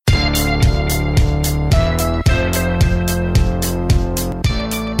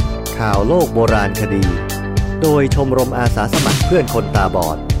ข่าวโลกโบราณคดีโดยชมรมอาสาสมัครเพื่อนคนตาบอ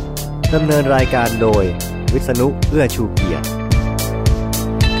ดดำเนินรายการโดยวิษณุ เอื้อชูเกียรติ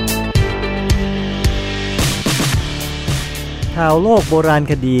ข่าวโลกโบราณ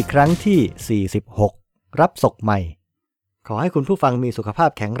คดีครั้งที่46รับศกใหม่ขอให้คุณผู้ฟังมีสุขภาพ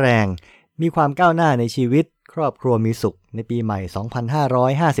แข็งแรงมีความก้าวหน้าในชีวิตครอบครัวมีสุขในปีใหม่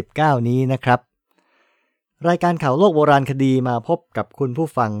2559นี้นะครับรายการข่าวโลกโบราณคดีมาพบกับคุณผู้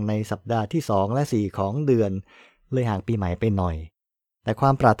ฟังในสัปดาห์ที่2และ4ของเดือนเลยห่างปีใหม่ไปหน่อยแต่ควา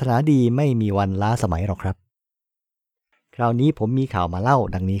มปรารถนาดีไม่มีวันล้าสมัยหรอกครับคราวนี้ผมมีข่าวมาเล่า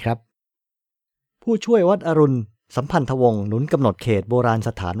ดังนี้ครับผู้ช่วยวัดอรุณสัมพันธวงศ์หนุนกำหนดเขตโบราณส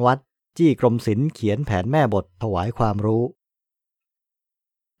ถานวัดจี้กรมศิลป์เขียนแผนแม่บทถวายความรู้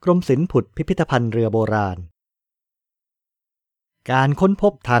กรมศิลป์ผุดพิพิธภัณฑ์เรือโบราณการค้นพ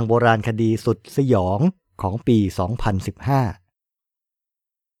บทางโบราณคดีสุดสยองของปี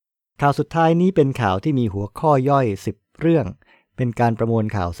 2015 ข่าวสุดท้ายนี้เป็นข่าวที่มีหัวข้อย่อย10เรื่องเป็นการประมวล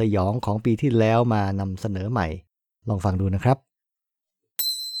ข่าวสยองของปีที่แล้วมานำเสนอใหม่ลองฟังดูนะครับ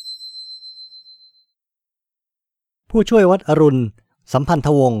ผู้ช่วยวัดอรุณสัมพันธ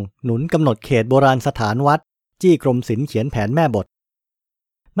วงศ์หนุนกำหนดเขตโบราณสถานวัดจี้กรมศิลป์เขียนแผนแม่บท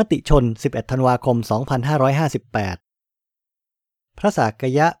มติชน11ธันวาคม2558พระสาก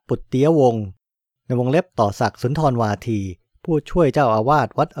ยะปุตติยวงศ์ในวงเล็บต่อศักดิ์สุนทรวาทีผู้ช่วยเจ้าอาวาส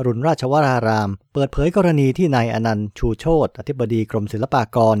วัดอรุณราชวรารามเปิดเผยกรณีที่นายอนันต์ชูโชติอธิบดีกรมศิลปา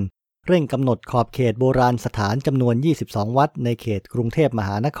กรเร่งกำหนดขอบเขตโบราณสถานจำนวน22วัดในเขตกรุงเทพมห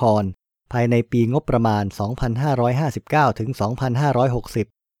านครภายในปีงบประมาณ2559ถึง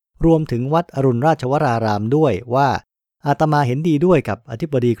2560รวมถึงวัดอรุณราชวรารามด้วยว่าอาตมาเห็นดีด้วยกับอธิ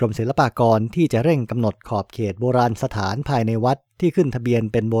บดีกรมศิลปากรที่จะเร่งกำหนดขอบเขตโบราณสถานภายในวัดที่ขึ้นทะเบียน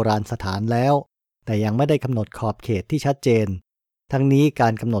เป็นโบราณสถานแล้วแต่ยังไม่ได้กำหนดขอบเขตที่ชัดเจนทั้งนี้กา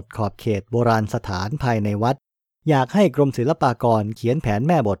รกำหนดขอบเขตโบราณสถานภายในวัดอยากให้กรมศิลปากรเขียนแผนแ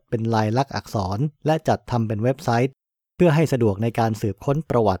ม่บทเป็นลายลักษณ์อักษรและจัดทำเป็นเว็บไซต์เพื่อให้สะดวกในการสืบค้น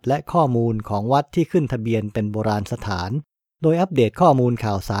ประวัติและข้อมูลของวัดที่ขึ้นทะเบียนเป็นโบราณสถานโดยอัปเดตข้อมูล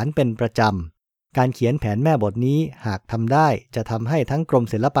ข่าวสารเป็นประจำการเขียนแผนแม่บทนี้หากทำได้จะทำให้ทั้งกรม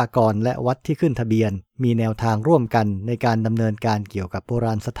ศิลปากรและวัดที่ขึ้นทะเบียนมีแนวทางร่วมกันในการดำเนินการเกี่ยวกับโบร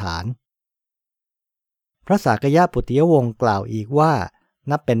าณสถานพระสากยะปุตติยวงศ์กล่าวอีกว่า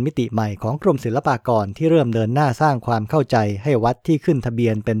นับเป็นมิติใหม่ของกรมศิลปากรที่เริ่มเดินหน้าสร้างความเข้าใจให้วัดที่ขึ้นทะเบี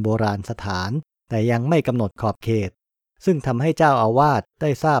ยนเป็นโบราณสถานแต่ยังไม่กำหนดขอบเขตซึ่งทำให้เจ้าอาวาสได้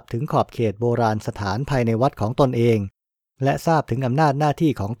ทราบถึงขอบเขตโบราณสถานภายในวัดของตนเองและทราบถึงอำนาจหน้า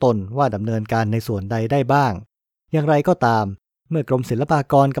ที่ของตนว่าดำเนินการในส่วนใดได้บ้างอย่างไรก็ตามเมื่อกรมศิลปา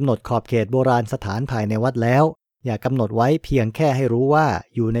กรกำหนดขอบเขตโบราณสถานภายในวัดแล้วอย่ากำหนดไว้เพียงแค่ให้รู้ว่า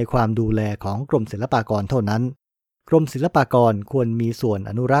อยู่ในความดูแลของกรมศิลปากรเท่านั้นกรมศิลปากรควรมีส่วน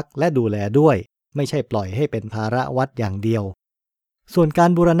อนุรักษ์และดูแลด้วยไม่ใช่ปล่อยให้เป็นภาระวัดอย่างเดียวส่วนการ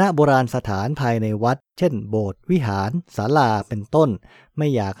บูรณะโบราณสถานภายในวัดเช่นโบสถ์วิหารศาลาเป็นต้นไม่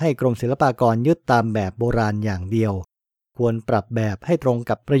อยากให้กรมศิลปากรยึดตามแบบโบราณอย่างเดียวควรปรับแบบให้ตรง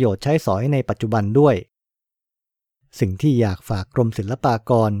กับประโยชน์ใช้สอยในปัจจุบันด้วยสิ่งที่อยากฝากกรมศิลปา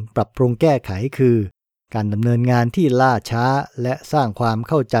กรปรับปรุงแก้ไขคือการดำเนินงานที่ล่าช้าและสร้างความ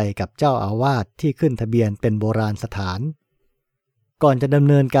เข้าใจกับเจ้าอาวาสที่ขึ้นทะเบียนเป็นโบราณสถานก่อนจะดำ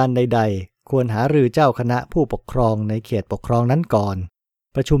เนินการใดๆควรหารือเจ้าคณะผู้ปกครองในเขตปกครองนั้นก่อน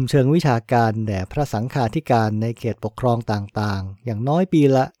ประชุมเชิงวิชาการแด่พระสังฆาธิการในเขตปกครองต่างๆอย่างน้อยปี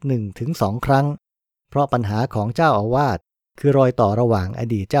ละ 1-2 ครั้งเพราะปัญหาของเจ้าอาวาสคือรอยต่อระหว่างอ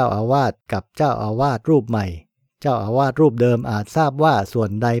ดีตเจ้าอาวาสกับเจ้าอาวาสรูปใหม่เจ้าอาวาสรูปเดิมอาจทราบว่าส่วน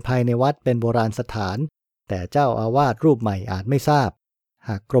ใดภายในวัดเป็นโบราณสถานแต่เจ้าอาวาสรูปใหม่อาจไม่ทราบห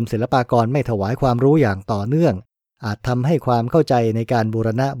ากกรมศิลปากรไม่ถวายความรู้อย่างต่อเนื่องอาจทำให้ความเข้าใจในการบูร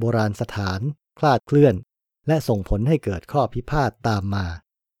ณะโบราณสถานคลาดเคลื่อนและส่งผลให้เกิดข้อพิพาทตามมา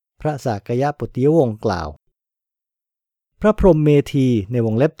พระสากยะปุตติยวงศ์กล่าวพระพรหมเมธีในว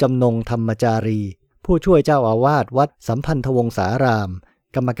งเล็บจำนงธรรมจารีผู้ช่วยเจ้าอาวาสวัดสัมพันธวงศาราม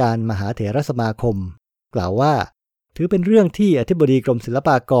กรรมการมหาเถรสมาคมกล่าวว่าถือเป็นเรื่องที่อธิบดีกรมศิลป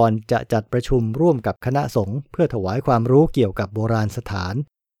ากรจะจัดประชุมร่วมกับคณะสงฆ์เพื่อถวายความรู้เกี่ยวกับโบราณสถาน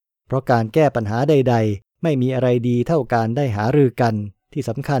เพราะการแก้ปัญหาใดๆไม่มีอะไรดีเท่าการได้หารือกันที่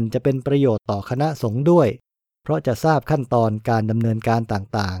สำคัญจะเป็นประโยชน์ต่อคณะสงฆ์ด้วยเพราะจะทราบขั้นตอนการดำเนินการ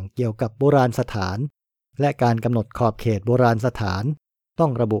ต่างๆเกี่ยวกับโบราณสถานและการกำหนดขอบเขตโบราณสถานต้อ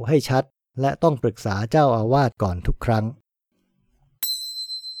งระบุให้ชัดและต้องปรึกษาเจ้าอาวาสก่อนทุกครั้ง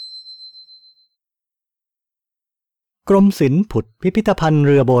กรมศิลป์ผุดพิพิธภัณฑ์เ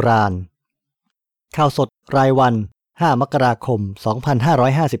รือโบราณข่าวสดรายวัน5 มกราคม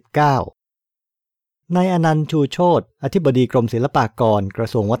 2559 นายอนันต์ชูโชติอธิบดีกรมศิลปากรกระ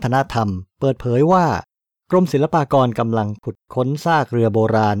ทรวงวัฒนธรรมเปิดเผยว่ากรมศิลปากรกำลังขุดค้นซากเรือโบ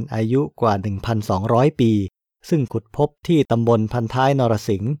ราณอายุกว่า 1,200 ปีซึ่งขุดพบที่ตำบลพันท้ายนร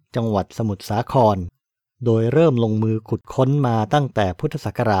สิงห์จังหวัดสมุทรสาครโดยเริ่มลงมือขุดค้นมาตั้งแต่พุทธ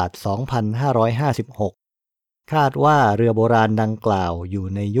ศักราช 2556 คาดว่าเรือโบราณดังกล่าวอยู่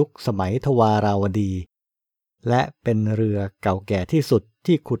ในยุคสมัยทวาราวดีและเป็นเรือเก่าแก่ที่สุด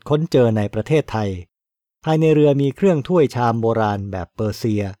ที่ขุดค้นเจอในประเทศไทยภายในเรือมีเครื่องถ้วยชามโบราณแบบเปอร์เ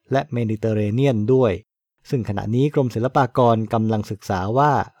ซียและเมดิเตอร์เรเนียนด้วยซึ่งขณะนี้กรมศิลปากรกำลังศึกษาว่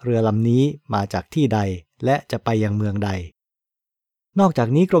าเรือลำนี้มาจากที่ใดและจะไปยังเมืองใดนอกจาก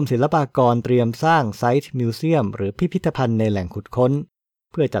นี้กรมศิลปากรเตรียมสร้างไซต์มิวเซียมหรือพิพิธภัณฑ์ในแหล่งขุดค้น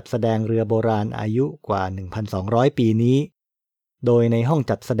เพื่อจัดแสดงเรือโบราณอายุกว่า 1,200 ปีนี้โดยในห้อง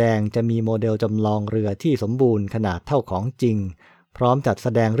จัดแสดงจะมีโมเดลจำลองเรือที่สมบูรณ์ขนาดเท่าของจริงพร้อมจัดแส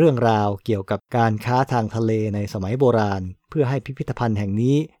ดงเรื่องราวเกี่ยวกับการค้าทางทะเลในสมัยโบราณเพื่อให้พิพิธภัณฑ์แห่ง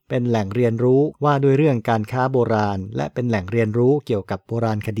นี้เป็นแหล่งเรียนรู้ว่าด้วยเรื่องการค้าโบราณและเป็นแหล่งเรียนรู้เกี่ยวกับโบร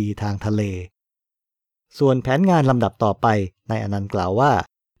าณคดีทางทะเลส่วนแผนงานลำดับต่อไปนายอนันต์กล่าวว่า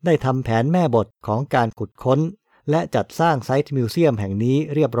ได้ทำแผนแม่บทของการขุดค้นและจัดสร้างไซต์มิวเซียมแห่งนี้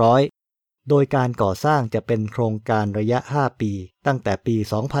เรียบร้อยโดยการก่อสร้างจะเป็นโครงการระยะ 5 ปีตั้งแต่ปี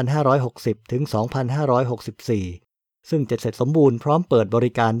 2560 ถึง 2564 ซึ่งจะเสร็จสมบูรณ์พร้อมเปิดบ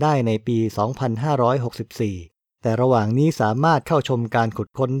ริการได้ในปี 2564 แต่ระหว่างนี้สามารถเข้าชมการขุด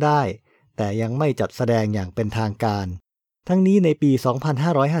ค้นได้แต่ยังไม่จัดแสดงอย่างเป็นทางการทั้งนี้ในปี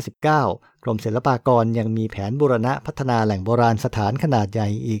 2559 กรมศิลปากรยังมีแผนบูรณะพัฒนาแหล่งโบราณสถานขนาดใหญ่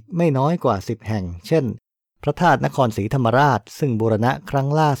อีกไม่น้อยกว่า 10 แห่งเช่นพระธาตุนครศรีธรรมราชซึ่งบูรณะครั้ง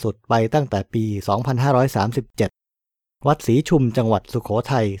ล่าสุดไปตั้งแต่ปี 2537 วัดศรีชุมจังหวัดสุโข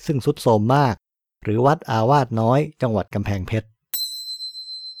ทัยซึ่งทรุดโทรมมากหรือวัดอาวาสน้อยจังหวัดกำแพงเพชร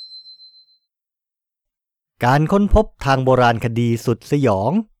การค้นพบทางโบราณคดีสุดสยอ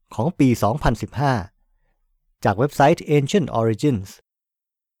งของปี 2015 จากเว็บไซต์ Ancient Origins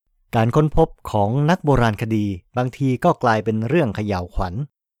การค้นพบของนักโบราณคดีบางทีก็กลายเป็นเรื่องเขย่าวขวัญ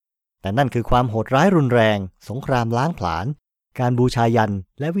แต่นั่นคือความโหดร้ายรุนแรงสงครามล้างผลาญการบูชายัญ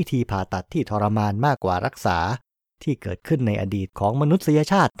และวิธีผ่าตัดที่ทรมานมากกว่ารักษาที่เกิดขึ้นในอดีตของมนุษย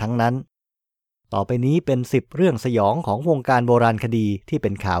ชาติทั้งนั้นต่อไปนี้เป็น10เรื่องสยองของวงการโบราณคดีที่เป็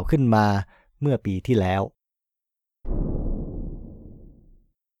นข่าวขึ้นมาเมื่อปีที่แล้ว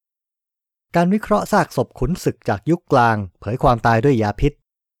การวิเคราะห์ซากศพขุนศึกจากยุคกลางเผยความตายด้วยยาพิษ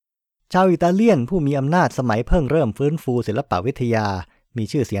ชาวอิตาเลียนผู้มีอำนาจสมัยเพิ่งเริ่มฟื้นฟูศิลปวิทยามี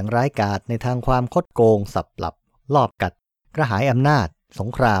ชื่อเสียงร้ายกาจในทางความคดโกงสับปรับลอบกัดกระหายอำนาจสง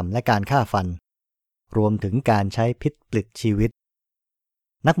ครามและการฆ่าฟันรวมถึงการใช้พิษปลิดชีวิต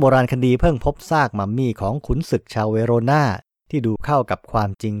นักโบราณคดีเพิ่งพบซากมัมมี่ของขุนศึกชาวเวโรนาที่ดูเข้ากับความ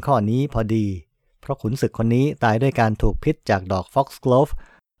จริงข้อนี้พอดีเพราะขุนศึกคนนี้ตายด้วยการถูกพิษจากดอกฟ็อกซ์โกลฟ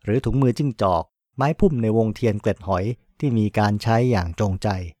หรือถุงมือจิ้งจอกไม้พุ่มในวงเทียนเกล็ดหอยที่มีการใช้อย่างจงใจ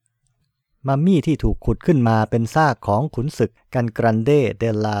มัมมี่ที่ถูกขุดขึ้นมาเป็นซากของขุนศึกกันกรันเดเด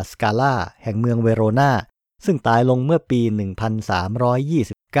ลาสกาลาแห่งเมืองเวโรนาซึ่งตายลงเมื่อปี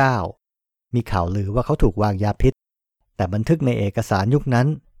 1329 มีข่าวลือว่าเขาถูกวางยาพิษแต่บันทึกในเอกสารยุคนั้น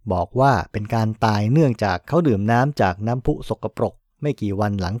บอกว่าเป็นการตายเนื่องจากเขาดื่มน้ำจากน้ำพุสกปรกไม่กี่วั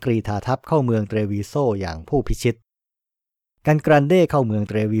นหลังกรีธาทัพเข้าเมืองเตรวิโซอย่างผู้พิชิตกันกรันเดเข้าเมือง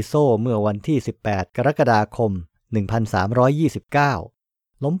เตรวิโซเมื่อวันที่ 18 กรกฎาคม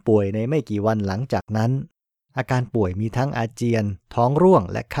 1329 ล้มป่วยในไม่กี่วันหลังจากนั้นอาการป่วยมีทั้งอาเจียนท้องร่วง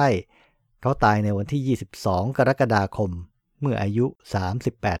และไข้เขาตายในวันที่ 22 กรกฎาคมเมื่ออายุ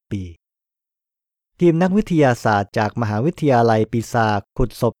 38 ปีทีมนักวิทยาศาสตร์จากมหาวิทยาลัยปิซาขุด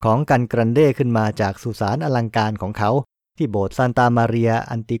ศพของกันกรันเดขึ้นมาจากสุสานอลังการของเขาที่โบสถ์ซานตามาเรีย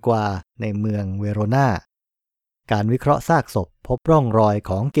อันติกวาในเมืองเวโรนาการวิเคราะห์ซากศพพบร่องรอย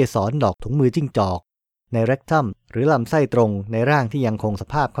ของเกสรดอกถุงมือจิ้งจอกในเร็กตัมหรือลำไส้ตรงในร่างที่ยังคงส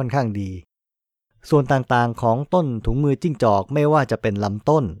ภาพค่อนข้างดีส่วนต่างๆของต้นถุงมือจิ้งจอกไม่ว่าจะเป็นลำ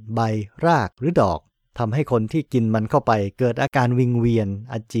ต้นใบรากหรือดอกทำให้คนที่กินมันเข้าไปเกิดอาการวิงเวียน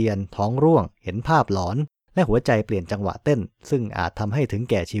อาเจียนท้องร่วงเห็นภาพหลอนและหัวใจเปลี่ยนจังหวะเต้นซึ่งอาจทำให้ถึง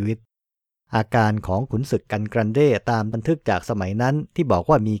แก่ชีวิตอาการของขุนศึกกันกรันเดตามบันทึกจากสมัยนั้นที่บอก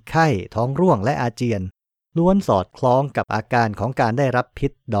ว่ามีไข้ท้องร่วงและอาเจียนล้วนสอดคล้องกับอาการของการได้รับพิ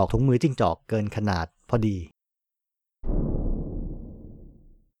ษดอกถุงมือจิ้งจอกเกินขนาดพอดี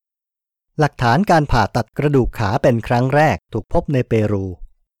หลักฐานการผ่าตัดกระดูกขาเป็นครั้งแรกถูกพบในเปรู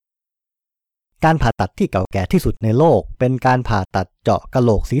การผ่าตัดที่เก่าแก่ที่สุดในโลกเป็นการผ่าตัดเจาะกะโหล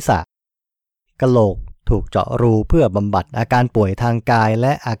กศีรษะกะโหลกถูกเจาะรูเพื่อบำบัดอาการป่วยทางกายแล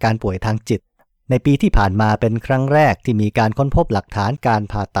ะอาการป่วยทางจิต ในปีที่ผ่านมาเป็นครั้งแรกที่มีการค้นพบหลักฐานการ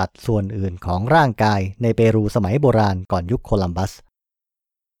ผ่าตัดส่วนอื่นของร่างกายในเปรูสมัยโบราณก่อนยุคโคลัมบัส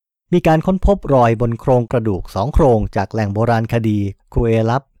มีการค้นพบรอยบนโครงกระดูก2โครงจากแหล่งโบราณคดีคูเอ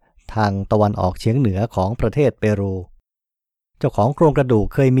ลับทางตะวันออกเฉียงเหนือของประเทศเปรูเจ้าของโครงกระดูก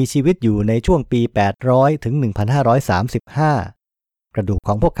เคยมีชีวิตอยู่ในช่วงปี800ถึง1535กระดูกข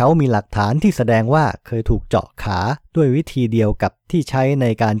องพวกเขามีหลักฐานที่แสดงว่าเคยถูกเจาะขาด้วยวิธีเดียวกับที่ใช้ใน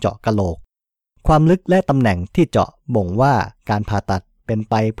การเจาะกะโหลกความลึกและตำแหน่งที่เจาะบ่งว่าการผ่าตัดเป็น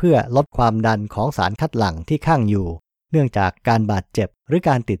ไปเพื่อลดความดันของสารคัดหลั่งที่ข้างอยู่เนื่องจากการบาดเจ็บหรือก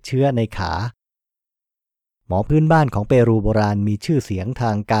ารติดเชื้อในขาหมอพื้นบ้านของเปรูโบราณมีชื่อเสียงท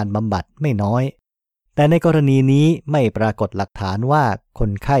างการบำบัดไม่น้อยแต่ในกรณีนี้ไม่ปรากฏหลักฐานว่าค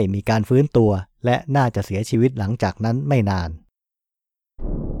นไข้มีการฟื้นตัวและน่าจะเสียชีวิตหลังจากนั้นไม่นาน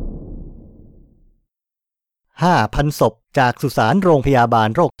 5,000 ศพจากสุสานโรงพยาบาล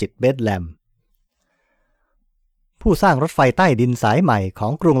โรคจิตเบธเลมผู้สร้างรถไฟใต้ดินสายใหม่ขอ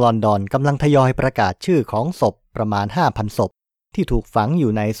งกรุงลอนดอนกำลังทยอยประกาศชื่อของศพประมาณ 5,000 ศพที่ถูกฝังอ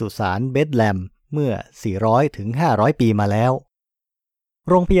ยู่ในสุสานเบธเลมเมื่อ 400 ถึง 500 ปีมาแล้ว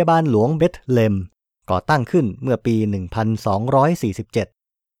โรงพยาบาลหลวงเบธเลมก่อตั้งขึ้นเมื่อปี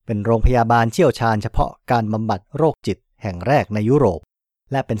 1247 เป็นโรงพยาบาลเชี่ยวชาญเฉพาะการบำบัดโรคจิตแห่งแรกในยุโรป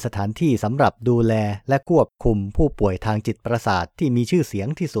และเป็นสถานที่สำหรับดูแลและควบคุมผู้ป่วยทางจิตประสาทที่มีชื่อเสียง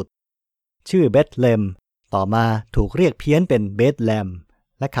ที่สุดชื่อเบธเลมต่อมาถูกเรียกเพี้ยนเป็นเบธเลม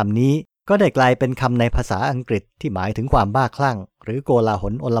และคำนี้ก็ได้กลายเป็นคำในภาษาอังกฤษที่หมายถึงความบ้าคลั่งหรือโกลาห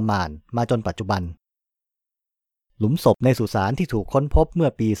ลโอลหม่านมาจนปัจจุบันหลุมศพในสุสานที่ถูกค้นพบเมื่อ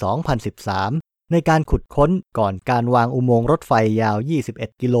ปี 2013 ในการขุดค้นก่อนการวางอุโมงค์รถไฟยาว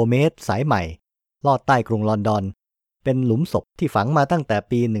 21 กิโลเมตรสายใหม่ลอดใต้กรุงลอนดอนเป็นหลุมศพที่ฝังมาตั้งแต่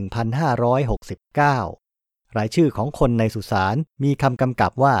ปี 1569 รายชื่อของคนในสุสานมีคำกำกั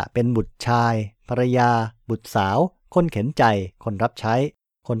บว่าเป็นบุตรชายภรรยาบุตรสาวคนเข็นใจคนรับใช้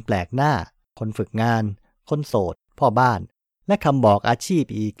คนแปลกหน้าคนฝึกงานคนโสดพ่อบ้านและคำบอกอาชีพ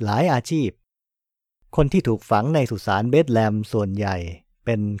อีกหลายอาชีพคนที่ถูกฝังในสุสานเบธเลมส่วนใหญ่เ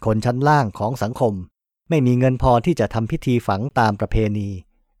ป็นคนชั้นล่างของสังคมไม่มีเงินพอที่จะทำพิธีฝังตามประเพณี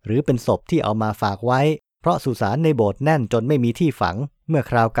หรือเป็นศพที่เอามาฝากไว้เพราะสุสานในโบสถ์แน่นจนไม่มีที่ฝังเมื่อ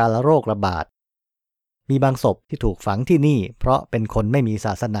คราวกาฬโรคระบาดมีบางศพที่ถูกฝังที่นี่เพราะเป็นคนไม่มีศ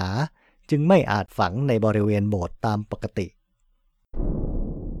าสนาจึงไม่อาจฝังในบริเวณโบสถ์ตามปกติ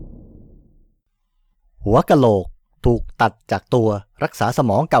หัวกะโหลกถูกตัดจากตัวรักษาส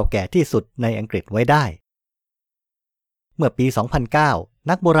มองเก่าแก่ที่สุดในอังกฤษไว้ได้เมื่อปี 2009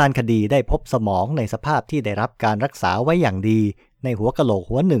 นักโบราณคดีได้พบสมองในสภาพที่ได้รับการรักษาไว้อย่างดีในหัวกะโหลก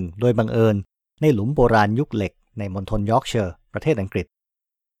หัวหนึ่งโดยบังเอิญในหลุมโบราณยุคเหล็กในมณฑลยอร์กเชียร์ประเทศอังกฤษ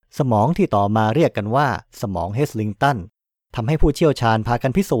สมองที่ต่อมาเรียกกันว่าสมองเฮสลิงตันทำให้ผู้เชี่ยวชาญพากั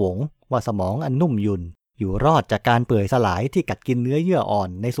นพิศวงว่าสมองอันนุ่มยุ่นอยู่รอดจากการเปื่อยสลายที่กัดกินเนื้อเยื่ออ่อน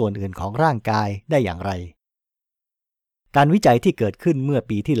ในส่วนอื่นของร่างกายได้อย่างไรการวิจัยที่เกิดขึ้นเมื่อ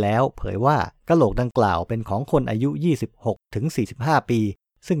ปีที่แล้วเผยว่ากะโหลกดังกล่าวเป็นของคนอายุ 26 ถึง 45 ปี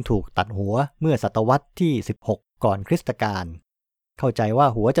ซึ่งถูกตัดหัวเมื่อศตวรรษที่ 16 ก่อนคริสตกาลเข้าใจว่า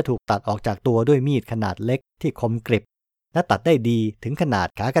หัวจะถูกตัดออกจากตัวด้วยมีดขนาดเล็กที่คมกริบและตัดได้ดีถึงขนาด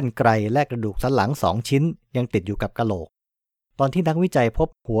ขากรรไกรและกระดูกสันหลัง2 ชิ้นยังติดอยู่กับกะโหลกตอนที่นักวิจัยพบ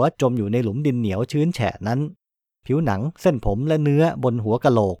หัวจมอยู่ในหลุมดินเหนียวชื้นแฉะนั้นผิวหนังเส้นผมและเนื้อบนหัวก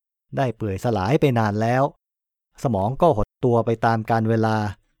ะโหลกได้เปื่อยสลายไปนานแล้วสมองก็หดตัวไปตามกาลเวลา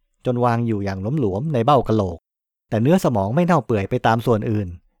จนวางอยู่อย่างหลวมๆในเบ้ากะโหลกแต่เนื้อสมองไม่เน่าเปื่อยไปตามส่วนอื่น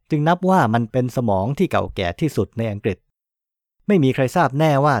จึงนับว่ามันเป็นสมองที่เก่าแก่ที่สุดในอังกฤษไม่มีใครทราบแ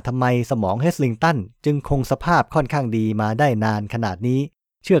น่ว่าทำไมสมองเฮสลิงตันจึงคงสภาพค่อนข้างดีมาได้นานขนาดนี้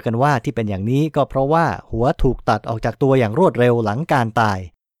เชื่อกันว่าที่เป็นอย่างนี้ก็เพราะว่าหัวถูกตัดออกจากตัวอย่างรวดเร็วหลังการตาย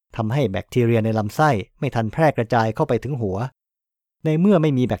ทำให้แบคทีเรียในลำไส้ไม่ทันแพร่กระจายเข้าไปถึงหัวในเมื่อไ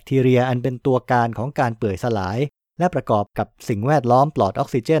ม่มีแบคทีเรียอันเป็นตัวการของการเปื่อยสลายและประกอบกับสิ่งแวดล้อมปลอดออก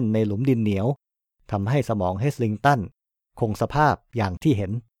ซิเจนในหลุมดินเหนียวทำให้สมองเฮสลิงตันคงสภาพอย่างที่เห็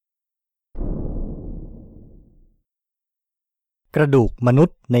นกระดูกมนุษ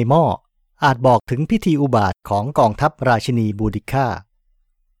ย์ในหม้ออาจบอกถึงพิธีอุบาทของกองทัพราชินีบูดิก้า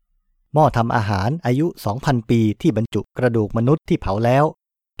หม้อทำอาหารอายุ 2,000 ปีที่บรรจุกระดูกมนุษย์ที่เผาแล้ว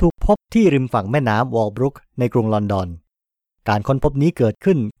ถูกพบที่ริมฝั่งแม่น้ำวอลบรุกในกรุงลอนดอนการค้นพบนี้เกิด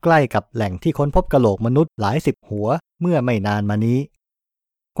ขึ้นใกล้กับแหล่งที่ค้นพบกะโหลกมนุษย์หลายสิบหัวเมื่อไม่นานมานี้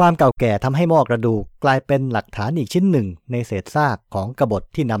ความเก่าแก่ทำให้หม้อกระดูกกลายเป็นหลักฐานอีกชิ้นหนึ่งในเศษซากของกบฏ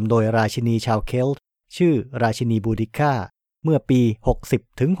ที่นำโดยราชินีชาวเคลต์ชื่อราชินีบูดิก้าเมื่อปี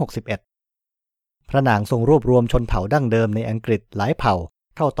 60-61 พระนางทรงรวบรวมชนเผ่าดั้งเดิมในอังกฤษหลายเผ่า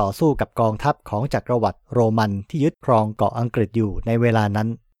เข้าต่อสู้กับกองทัพของจักรวรรดิโรมันที่ยึดครองเกาะอังกฤษอยู่ในเวลานั้น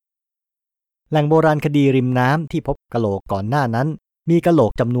แหล่งโบราณคดีริมน้ำที่พบกะโหลกก่อนหน้านั้นมีกะโหล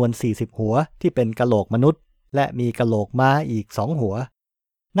กจำนวน40หัวที่เป็นกะโหลกมนุษย์และมีกะโหลกม้าอีก2หัว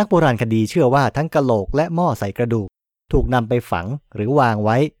นักโบราณคดีเชื่อว่าทั้งกะโหลกและหม้อใส่กระดูกถูกนำไปฝังหรือวางไ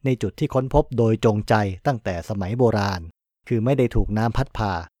ว้ในจุดที่ค้นพบโดยจงใจตั้งแต่สมัยโบราณคือไม่ได้ถูกน้ำพัดพ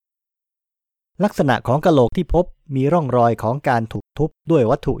าลักษณะของกะโหลกที่พบมีร่องรอยของการถูกทุบด้วย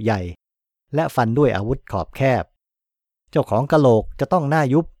วัตถุใหญ่และฟันด้วยอาวุธขอบแคบเจ้าของกะโหลกจะต้องหน้า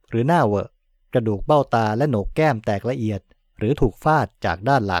ยุบหรือหน้าเวอะกระดูกเบ้าตาและโหนกแก้มแตกละเอียดหรือถูกฟาดจาก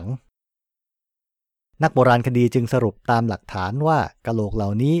ด้านหลังนักโบราณคดีจึงสรุปตามหลักฐานว่ากะโหลกเหล่า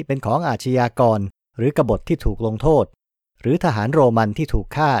นี้เป็นของอาชญากรหรือกบฏที่ถูกลงโทษหรือทหารโรมันที่ถูก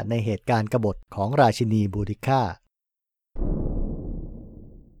ฆ่าในเหตุการณ์กบฏของราชินีบูดิก้า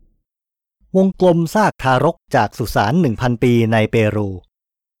วงกลมซากทารกจากสุสาน 1,000 ปีในเปรู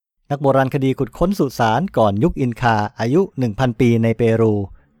นักโบราณคดีขุดค้นสุสานก่อนยุคอินคาอายุ 1,000 ปีในเปรู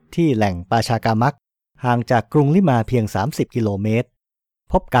ที่แหล่งปาชากามักห่างจากกรุงลิมาเพียง30กิโลเมตร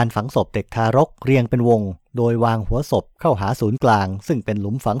พบการฝังศพเด็กทารกเรียงเป็นวงโดยวางหัวศพเข้าหาศูนย์กลางซึ่งเป็นห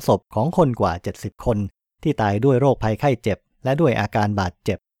ลุมฝังศพของคนกว่า70คนที่ตายด้วยโรคภัยไข้เจ็บและด้วยอาการบาดเ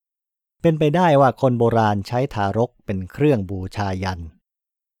จ็บเป็นไปได้ว่าคนโบราณใช้ทารกเป็นเครื่องบูชายัน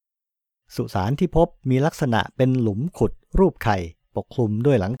สุสานที่พบมีลักษณะเป็นหลุมขุดรูปไข่ปกคลุม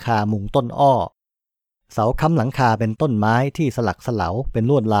ด้วยหลังคามุงต้นอ้อเสาค้ำหลังคาเป็นต้นไม้ที่สลักสลาวเป็น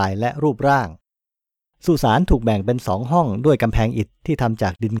ลวดลายและรูปร่างสุสานถูกแบ่งเป็น2ห้องด้วยกำแพงอิฐที่ทำจา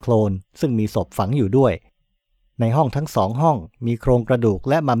กดินโคลนซึ่งมีศพฝังอยู่ด้วยในห้องทั้ง2ห้องมีโครงกระดูก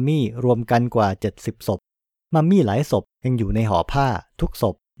และมัมมี่รวมกันกว่า70ศพมัมมี่หลายศพยังอยู่ในห่อผ้าทุกศ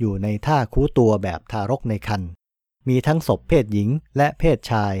พอยู่ในท่าคู้ตัวแบบทารกในครรภ์มีทั้งศพเพศหญิงและเพศ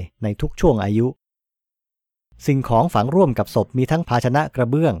ชายในทุกช่วงอายุสิ่งของฝังร่วมกับศพมีทั้งภาชนะกระ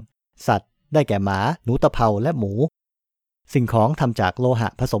เบื้องสัตว์ได้แก่หมาหนูตะเภาและหมูสิ่งของทำจากโลหะ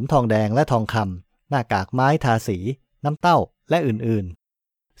ผสมทองแดงและทองคำหน้ากากไม้ทาสีน้ำเต้าและอื่น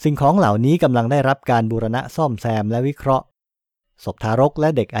ๆสิ่งของเหล่านี้กำลังได้รับการบูรณะซ่อมแซมและวิเคราะห์ศพทารกและ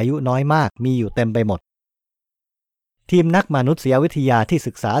เด็กอายุน้อยมากมีอยู่เต็มไปหมดทีมนักมนุษยวิทยาที่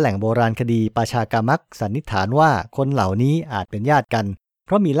ศึกษาแหล่งโบราณคดีปาชากามักสันนิษฐานว่าคนเหล่านี้อาจเป็นญาติกันเพ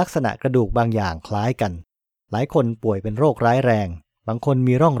ราะมีลักษณะกระดูกบางอย่างคล้ายกันหลายคนป่วยเป็นโรคร้ายแรงบางคน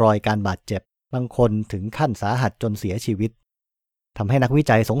มีร่องรอยการบาดเจ็บบางคนถึงขั้นสาหัสจนเสียชีวิตทำให้นักวิ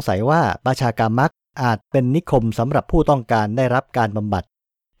จัยสงสัยว่าปาชากามักอาจเป็นนิคมสำหรับผู้ต้องการได้รับการบำบัด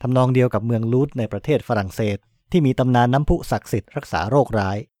ทำนองเดียวกับเมืองลูดในประเทศฝรั่งเศสที่มีตำนานน้ำพุศักดิ์สิทธิ์รักษาโรคร้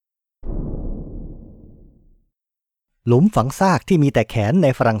ายหลุมฝังซากที่มีแต่แขนใน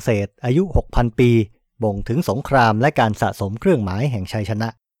ฝรั่งเศสอายุ 6,000 ปีบ่งถึงสงครามและการสะสมเครื่องหมายแห่งชัยชนะ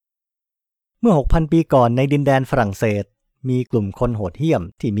เมื่อ 6,000 ปีก่อนในดินแดนฝรั่งเศสมีกลุ่มคนโหดเหี้ยม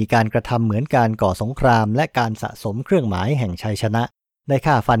ที่มีการกระทำเหมือนการก่อสงครามและการสะสมเครื่องหมายแห่งชัยชนะได้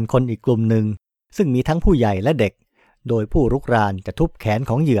ฆ่าฟันคนอีกกลุ่มหนึ่งซึ่งมีทั้งผู้ใหญ่และเด็กโดยผู้รุกรานจะทุบแขน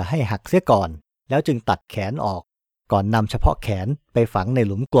ของเหยื่อให้หักเสียก่อนแล้วจึงตัดแขนออกก่อนนำเฉพาะแขนไปฝังใน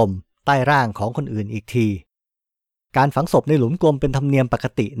หลุมกลมใต้ร่างของคนอื่นอีกทีการฝังศพในหลุมกลมเป็นธรรมเนียมปก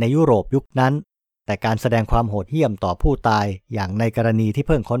ติในยุโรปยุคนั้นแต่การแสดงความโหดเหี้ยมต่อผู้ตายอย่างในกรณีที่เ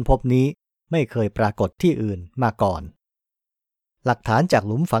พิ่งค้นพบนี้ไม่เคยปรากฏที่อื่นมาก่อนหลักฐานจาก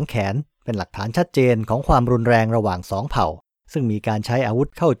หลุมฝังแขนเป็นหลักฐานชัดเจนของความรุนแรงระหว่างสองเผ่าซึ่งมีการใช้อาวุธ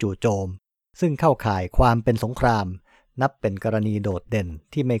เข้าจู่โจมซึ่งเข้าข่ายความเป็นสงครามนับเป็นกรณีโดดเด่น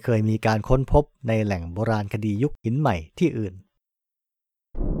ที่ไม่เคยมีการค้นพบในแหล่งโบราณคดียุคหินใหม่ที่อื่น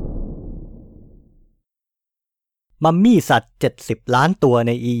มัมมี่สัตว์70ล้านตัวใ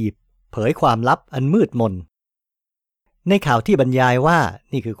นอียิปต์เผยความลับอันมืดมนในข่าวที่บรรยายว่า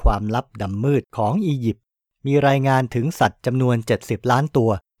นี่คือความลับดำมืดของอียิปต์มีรายงานถึงสัตว์จำนวน70ล้านตัว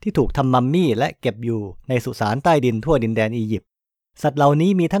ที่ถูกทำมัมมี่และเก็บอยู่ในสุสานใต้ดินทั่วดินแดนอียิปต์สัตว์เหล่า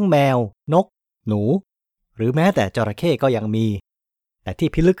นี้มีทั้งแมวนกหนูหรือแม้แต่จระเข้ก็ยังมีแต่ที่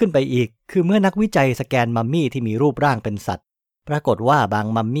พิลึกขึ้นไปอีกคือเมื่อนักวิจัยสแกนมัมมี่ที่มีรูปร่างเป็นสัตว์ปรากฏว่าบาง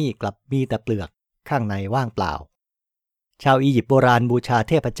มัมมี่กลับมีแต่เปลือกข้างในว่างเปล่าชาวอียิปต์โบราณบูชาเ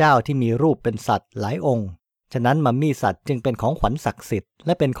ทพเจ้าที่มีรูปเป็นสัตว์หลายองค์ฉะนั้นมัมมี่สัตว์จึงเป็นของขวัญศักดิ์สิทธิ์แล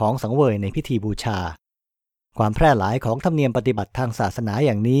ะเป็นของสังเวยในพิธีบูชาความแพร่หลายของธรรมเนียมปฏิบัติทางศาสนาอ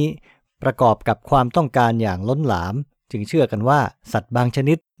ย่างนี้ประกอบกับความต้องการอย่างล้นหลามจึงเชื่อกันว่าสัตว์บางช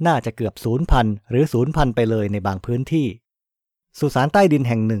นิดน่าจะเกือบสูญพันธุ์หรือสูญพันธุ์ไปเลยในบางพื้นที่สุสานใต้ดิน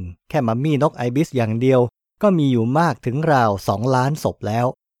แห่งหนึ่งแค่มัมมี่นกไอบิสอย่างเดียวก็มีอยู่มากถึงราว2 ล้านศพแล้ว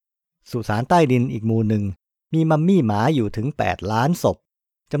สุสานใต้ดินอีกหมู่หนึ่งมีมัมมี่หมาอยู่ถึง8 ล้านศพ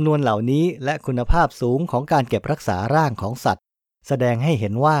จำนวนเหล่านี้และคุณภาพสูงของการเก็บรักษาร่างของสัตว์แสดงให้เห็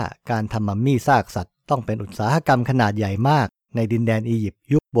นว่าการทำมัมมี่ซากสัตว์ต้องเป็นอุตสาหกรรมขนาดใหญ่มากในดินแดนอียิปต์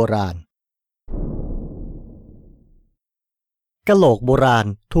ยุคโบราณ กะโหลกโบราณ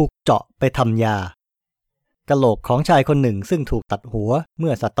ถูกเจาะไปทำยากะโหลกของชายคนหนึ่งซึ่งถูกตัดหัวเ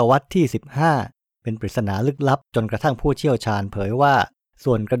มื่อศตวรรษที่15เป็นปริศนาลึกลับจนกระทั่งผู้เชี่ยวชาญเผยว่า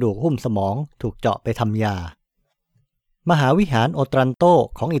ส่วนกระดูกหุ้มสมองถูกเจาะไปทำยามหาวิหารโอตรันโต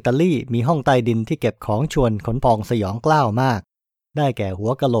ของอิตาลีมีห้องใต้ดินที่เก็บของชวนขนพองสยองกล้าวมากได้แก่หั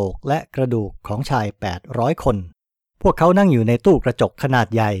วกะโหลกและกระดูกของชาย800คนพวกเขานั่งอยู่ในตู้กระจกขนาด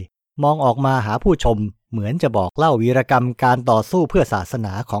ใหญ่มองออกมาหาผู้ชมเหมือนจะบอกเล่าวีรกรรมการต่อสู้เพื่อศาสน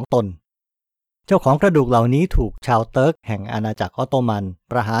าของตนเจ้าของกระดูกเหล่านี้ถูกชาวเติร์กแห่งอาณาจักรออตโตมัน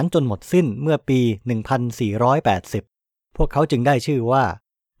ประหารจนหมดสิ้นเมื่อปี 1480 พวกเขาจึงได้ชื่อว่า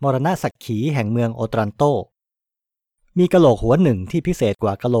มรณสักขีแห่งเมืองโอตรันโตมีกะโหลกหัวหนึ่งที่พิเศษก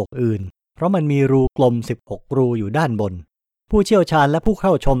ว่ากะโหลกอื่นเพราะมันมีรูกลม16รูอยู่ด้านบนผู้เชี่ยวชาญและผู้เข้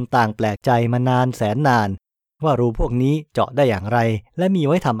าชมต่างแปลกใจมานานแสนนานว่ารูพวกนี้เจาะได้อย่างไรและมีไ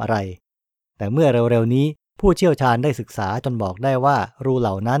ว้ทำอะไรแต่เมื่อเร็วๆนี้ผู้เชี่ยวชาญได้ศึกษาจนบอกได้ว่ารูเห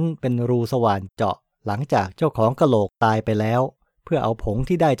ล่านั้นเป็นรูสว่านเจาะหลังจากเจ้าของกะโหลกตายไปแล้วเพื่อเอาผง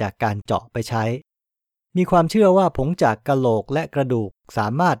ที่ได้จากการเจาะไปใช้มีความเชื่อว่าผงจากกะโหลกและกระดูกสา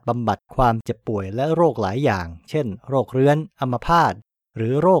มารถบำบัดความเจ็บป่วยและโรคหลายอย่างเช่นโรคเรื้อนอัมพาตหรื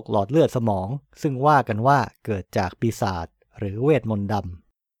อโรคหลอดเลือดสมองซึ่งว่ากันว่าเกิดจากปีศาจหรือเวทมนต์ดำ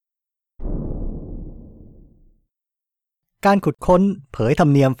การขุดค้นเผยธรร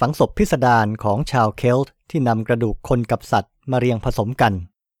มเนียมฝังศพพิสดารของชาวเคลต์ที่นำกระดูกคนกับสัตว์มาเรียงผสมกัน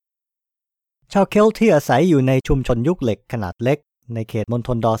ชาวเคลต์ที่อาศัยอยู่ในชุมชนยุคเหล็กขนาดเล็กในเขตมณฑ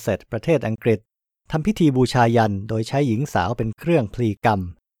ลดอร์เซตประเทศอังกฤษทำพิธีบูชายันโดยใช้หญิงสาวเป็นเครื่องพลีกรรม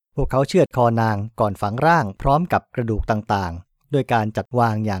พวกเขาเชือดคอนางก่อนฝังร่างพร้อมกับกระดูกต่างๆโดยการจัดวา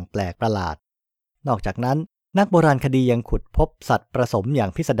งอย่างแปลกประหลาดนอกจากนั้นนักโบราณคดียังขุดพบสัตว์ผสมอย่า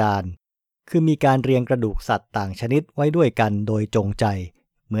งพิสดารคือมีการเรียงกระดูกสัตว์ต่างชนิดไว้ด้วยกันโดยจงใจ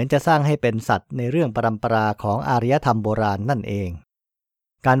เหมือนจะสร้างให้เป็นสัตว์ในเรื่องปรัมปราของอารยธรรมโบราณนั่นเอง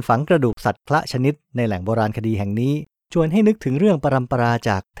การฝังกระดูกสัตว์คละชนิดในแหล่งโบราณคดีแห่งนี้ชวนให้นึกถึงเรื่องปรัมปรา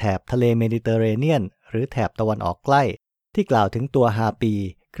จากแถบทะเลเมดิเตอร์เรเนียนหรือแถบตะวันออกใกล้ที่กล่าวถึงตัวฮาปี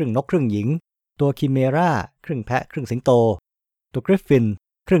ครึ่งนกครึ่งหญิงตัวคิเมราครึ่งแพะครึ่งสิงโตตัวกริฟฟิน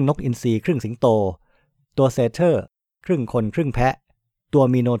ครึ่งนกอินทรีครึ่งสิงโตตัวเซเทอร์ครึ่งคนครึ่งแพะตัว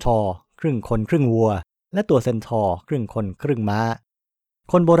มิโนทอร์ครึ่งคนครึ่งวัวและตัวเซนทอร์ครึ่งคนครึ่งม้า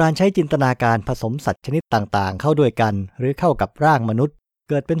คนโบราณใช้จินตนาการผสมสัตว์ชนิดต่างๆเข้าด้วยกันหรือเข้ากับร่างมนุษย์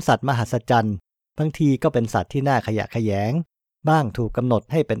เกิดเป็นสัตว์มหัศจรรย์บางทีก็เป็นสัตว์ที่น่าขยะแขยงบ้างถูกกำหนด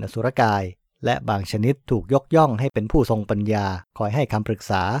ให้เป็นอสุรกายและบางชนิดถูกยกย่องให้เป็นผู้ทรงปัญญาคอยให้คำปรึก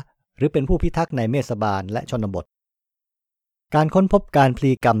ษาหรือเป็นผู้พิทักษ์ในเมสบาลและชนบทการค้นพบการพ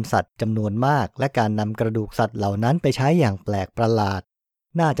ลีกรรมสัตว์จำนวนมากและการนำกระดูกสัตว์เหล่านั้นไปใช้อย่างแปลกประหลาด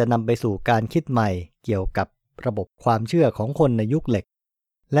น่าจะนำไปสู่การคิดใหม่เกี่ยวกับระบบความเชื่อของคนในยุคเหล็ก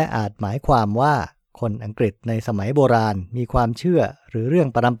และอาจหมายความว่าคนอังกฤษในสมัยโบราณมีความเชื่อหรือเรื่อง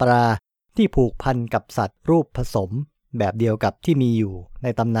ปรัมปราที่ผูกพันกับสัตว์รูปผสมแบบเดียวกับที่มีอยู่ใน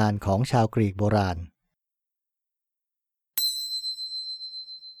ตำนานของชาวกรีกโบราณ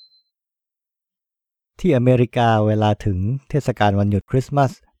ที่อเมริกาเวลาถึงเทศกาลวันหยุดคริสต์มา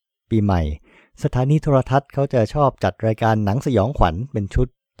สปีใหม่สถานีโทรทัศน์เขาจะชอบจัดรายการหนังสยองขวัญเป็นชุด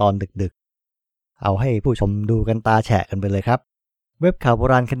ตอนดึกๆเอาให้ผู้ชมดูกันตาแฉะกันไปเลยครับเว็บข่าวโบ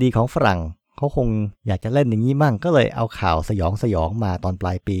ราณคดีของฝรั่งเขาคงอยากจะเล่นอย่างนี้มั่งก็เลยเอาข่าวสยองมาตอนปล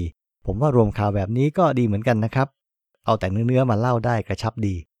ายปีผมว่ารวมข่าวแบบนี้ก็ดีเหมือนกันนะครับเอาแต่เนื้อมาเล่าได้กระชับ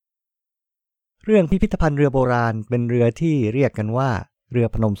ดีเรื่องพิพิธภัณฑ์เรือโบราณเป็นเรือที่เรียกกันว่าเรือ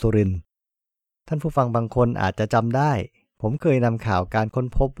พนมสุรินทร์ท่านผู้ฟังบางคนอาจจะจำได้ผมเคยนำข่าวการค้น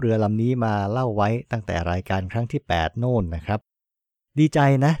พบเรือลำนี้มาเล่าไว้ตั้งแต่รายการครั้งที่8โน่นนะครับดีใจ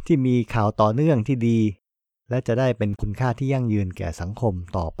นะที่มีข่าวต่อเนื่องที่ดีและจะได้เป็นคุณค่าที่ยั่งยืนแก่สังคม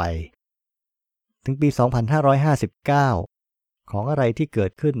ต่อไปถึงปี 2559 ของอะไรที่เกิ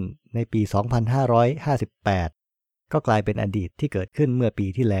ดขึ้นในปี 2558 ก็กลายเป็นอดีตที่เกิดขึ้นเมื่อปี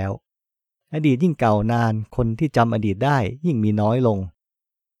ที่แล้วอดีตยิ่งเก่านานคนที่จำอดีตได้ยิ่งมีน้อยลง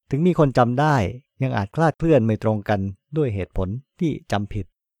ถึงมีคนจำได้ยังอาจคลาดเคลื่อนไม่ตรงกันด้วยเหตุผลที่จำผิด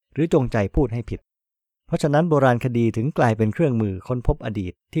หรือจงใจพูดให้ผิดเพราะฉะนั้นโบราณคดีถึงกลายเป็นเครื่องมือค้นพบอดี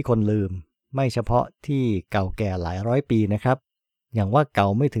ตที่คนลืมไม่เฉพาะที่เก่าแก่หลายร้อยปีนะครับอย่างว่าเก่า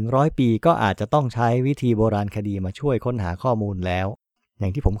ไม่ถึง100 ปีก็อาจจะต้องใช้วิธีโบราณคดีมาช่วยค้นหาข้อมูลแล้วอย่า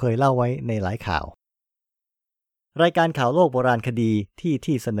งที่ผมเคยเล่าไว้ในหลายข่าวรายการข่าวโลกโบราณคดี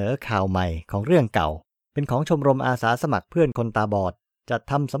ที่เสนอข่าวใหม่ของเรื่องเก่าเป็นของชมรมอาสาสมัครเพื่อนคนตาบอดจัด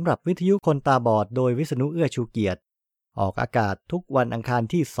ทำสำหรับวิทยุคนตาบอดโดยวิษณุเอื้อชูเกียรติออกอากาศทุกวันอังคาร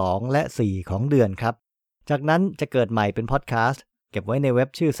ที่2และ4ของเดือนครับจากนั้นจะเกิดใหม่เป็นพอดแคสต์เก็บไว้ในเว็บ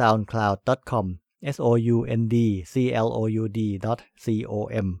ชื่อ soundcloud.com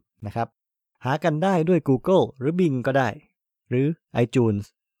soundcloud.com นะครับหากันได้ด้วย Google หรือ Bing ก็ได้ หรือ iTunes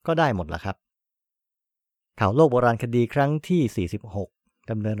ก็ได้หมดละครับข่าวโลกโบราณคดีครั้งที่46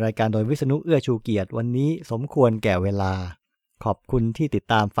ดำเนินรายการโดยวิษณุเอื้อชูเกียรติวันนี้สมควรแก่เวลาขอบคุณที่ติด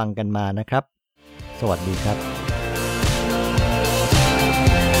ตามฟังกันมานะครับสวัสดีครับ